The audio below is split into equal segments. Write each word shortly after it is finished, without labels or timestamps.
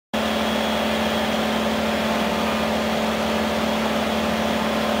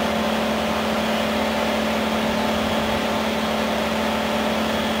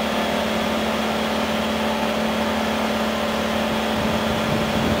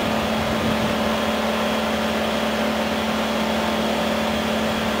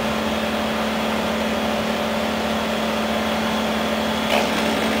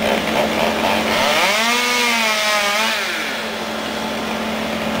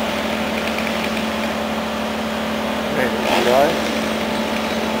guys.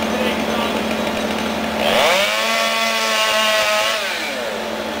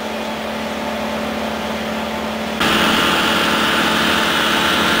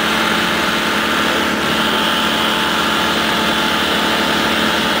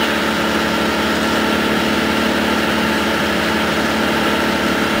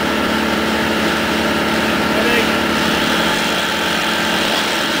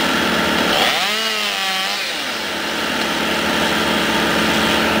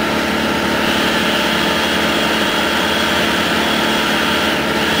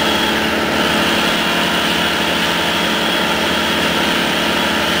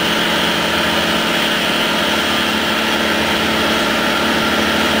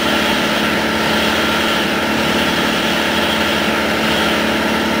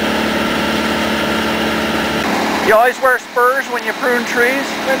 You always wear spurs when you prune trees?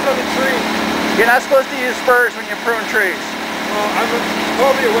 Depends on the tree. You're not supposed to use spurs when you prune trees. Well, I'm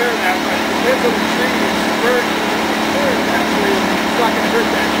totally aware of that, but it depends on the tree. Spurs, actually, it's not going to hurt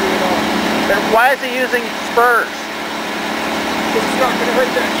that tree at all. Then why is he using spurs? Because it's not going to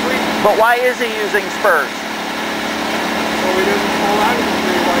hurt that tree. But why is he using spurs? So he doesn't fall out of the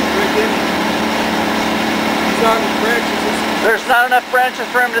tree while he's right in it. He's on the branches. There's not enough branches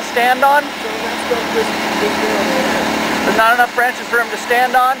for him to stand on? So that stuff just over there. There's not enough branches for him to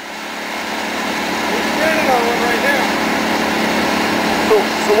stand on? He's standing on one right now.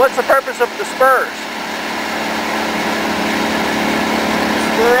 So what's the purpose of the spurs?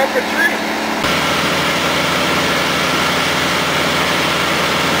 Spur up a tree.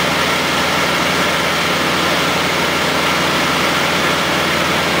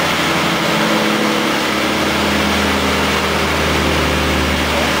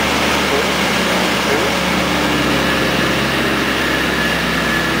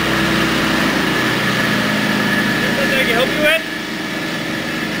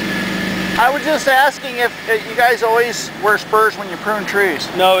 I was just asking if you guys always wear spurs when you prune trees.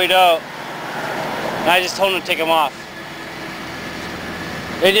 No, we don't. And I just told him to take them off.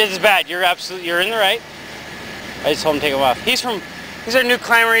 It is bad. You're in the right. I just told him to take them off. He's our new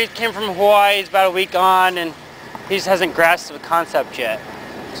climber. He came from Hawaii. He's about a week on, and he just hasn't grasped the concept yet.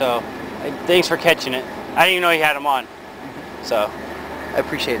 So, thanks for catching it. I didn't even know he had them on. So, I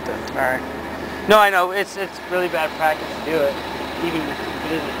appreciate that. All right. No, I know. It's really bad practice to do it. Even if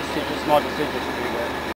it is a small deciduous tree.